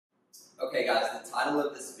Okay guys, the title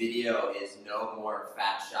of this video is No More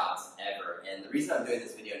Fat Shots Ever, and the reason I'm doing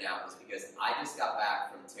this video now is because I just got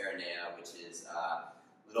back from Terranea, which is a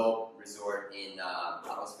little resort in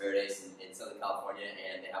Palos Verdes in Southern California,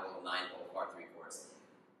 and they have a little 9-hole par 3 course.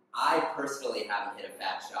 I personally haven't hit a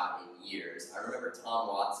fat shot in years. I remember Tom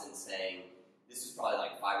Watson saying, this was probably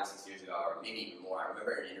like 5 or 6 years ago, or maybe even more. I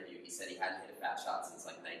remember in an interview he said he hadn't hit a fat shot since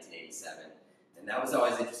like 1987. And that was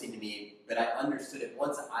always interesting to me, but I understood it.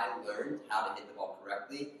 Once I learned how to hit the ball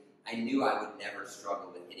correctly, I knew I would never struggle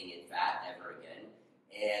with hitting it fat ever again.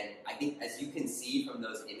 And I think, as you can see from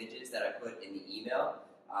those images that I put in the email,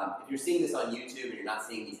 if you're seeing this on YouTube and you're not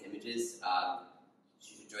seeing these images,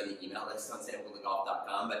 you should join the email list on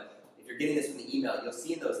samwoollengolf.com. But if you're getting this from the email, you'll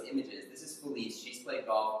see in those images, this is Felice. She's played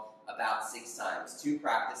golf about 6 times, 2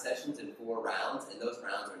 practice sessions and 4 rounds, and those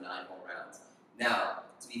rounds are 9-hole rounds. Now,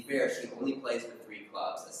 to be fair, she only plays with 3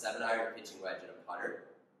 clubs, a 7-iron pitching wedge and a putter.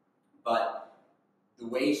 But the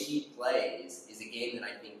way she plays is a game that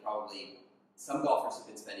I think probably some golfers who've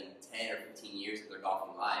been spending 10 or 15 years of their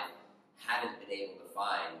golfing life haven't been able to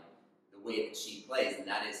find the way that she plays, and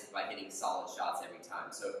that is by hitting solid shots every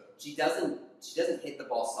time. So she doesn't hit the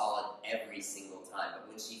ball solid every single time, but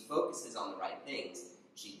when she focuses on the right things,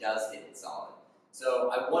 she does hit it solid.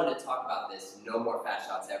 So I wanted to talk about this no more fat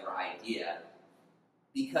shots ever idea,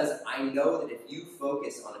 because I know that if you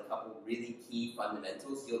focus on a couple really key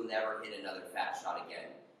fundamentals, you'll never hit another fat shot again.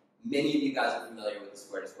 Many of you guys are familiar with the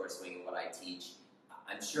square-to-square swing and what I teach.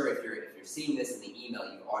 I'm sure if you're seeing this in the email,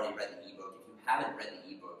 you've already read the ebook. If you haven't read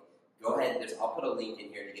the ebook, go ahead. I'll put a link in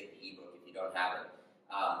here to get the ebook if you don't have it.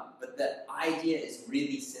 But the idea is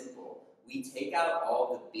really simple. We take out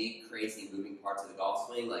all the big, crazy moving parts of the golf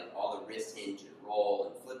swing, like all the wrist hinge and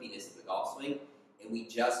roll and flippiness of the golf swing, and we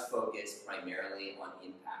just focus primarily on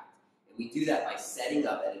impact. And we do that by setting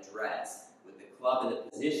up an address with the club in a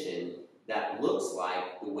position that looks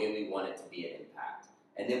like the way we want it to be at impact.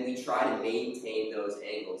 And then we try to maintain those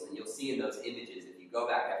angles. And you'll see in those images, if you go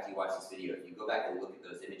back after you watch this video, if you go back and look at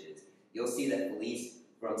those images, you'll see that Felice,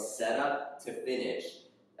 from setup to finish,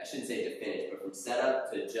 I shouldn't say to finish, but from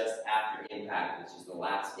setup to just after impact, which is the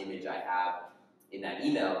last image I have in that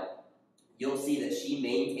email, you'll see that she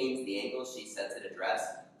maintains the angle she sets at address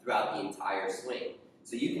throughout the entire swing.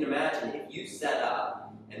 So you can imagine if you set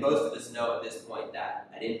up, and most of us know at this point that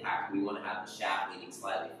at impact we want to have the shaft leaning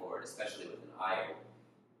slightly forward, especially with an iron.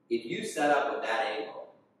 If you set up with that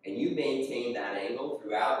angle, and you maintain that angle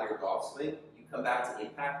throughout your golf swing, you come back to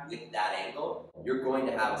impact with that angle, you're going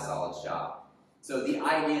to have a solid shot. So the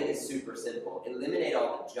idea is super simple. Eliminate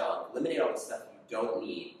all the junk, eliminate all the stuff you don't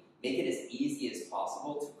need, make it as easy as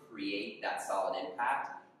possible to create that solid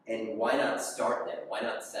impact, and why not start there? Why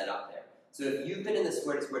not set up there? So if you've been in the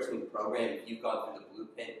square-to-square swing program, if you've gone through the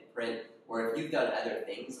blueprint, or if you've done other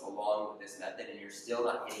things along with this method and you're still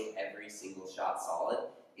not hitting every single shot solid,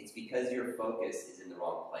 it's because your focus is in the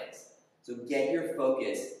wrong place. So get your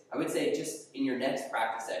focus, I would say just in your next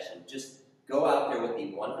practice session, just go out there with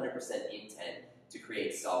the 100% intent to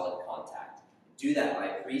create solid contact. Do that by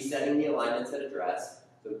presetting the alignments at address.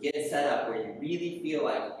 So get set up where you really feel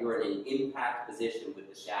like you're in an impact position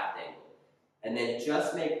with the shaft angle. And then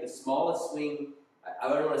just make the smallest swing, I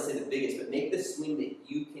don't want to say the biggest, but make the swing that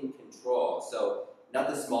you can control. So not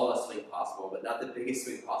the smallest swing possible, but not the biggest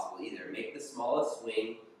swing possible either. Make the smallest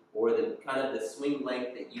swing, or the kind of the swing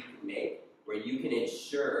length that you can make, where you can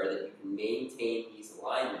ensure that you can maintain these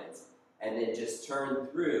alignments, and then just turn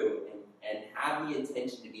through and have the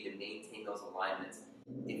intention to be to maintain those alignments.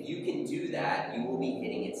 If you can do that, you will be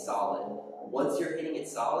hitting it solid. Once you're hitting it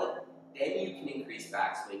solid, then you can increase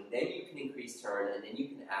backswing, then you can increase turn, and then you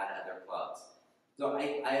can add other clubs. So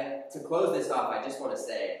to close this off, I just want to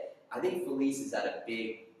say, I think Felice is at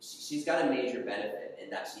a she's got a major benefit in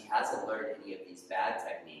that she hasn't learned any of these bad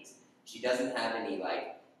techniques. She doesn't have any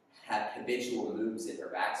habitual moves in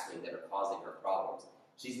her backswing that are causing her problems.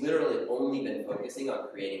 She's literally only been focusing on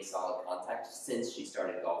creating solid contact since she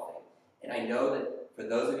started golfing. And I know that for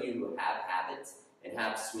those of you who have habits and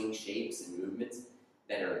have swing shapes and movements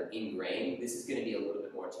that are ingrained, this is going to be a little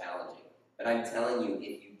bit more challenging. But I'm telling you,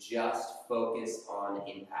 if you just focus on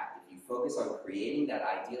impact, if you focus on creating that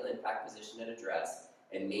ideal impact position at address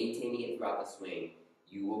and maintaining it throughout the swing,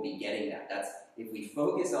 you will be getting that. If we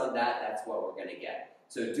focus on that, that's what we're going to get.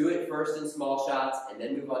 So do it first in small shots, and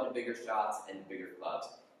then move on to bigger shots and bigger clubs.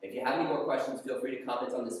 If you have any more questions, feel free to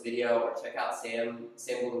comment on this video or check out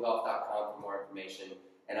samwoollengolf.com for more information.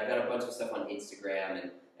 And I've got a bunch of stuff on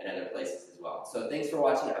Instagram and other places as well. So thanks for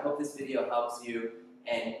watching. I hope this video helps you.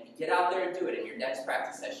 And get out there and do it in your next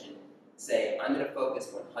practice session. say, I'm going to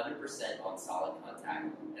focus 100% on solid contact,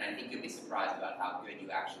 and I think you'll be surprised about how good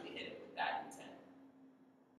you actually hit it with that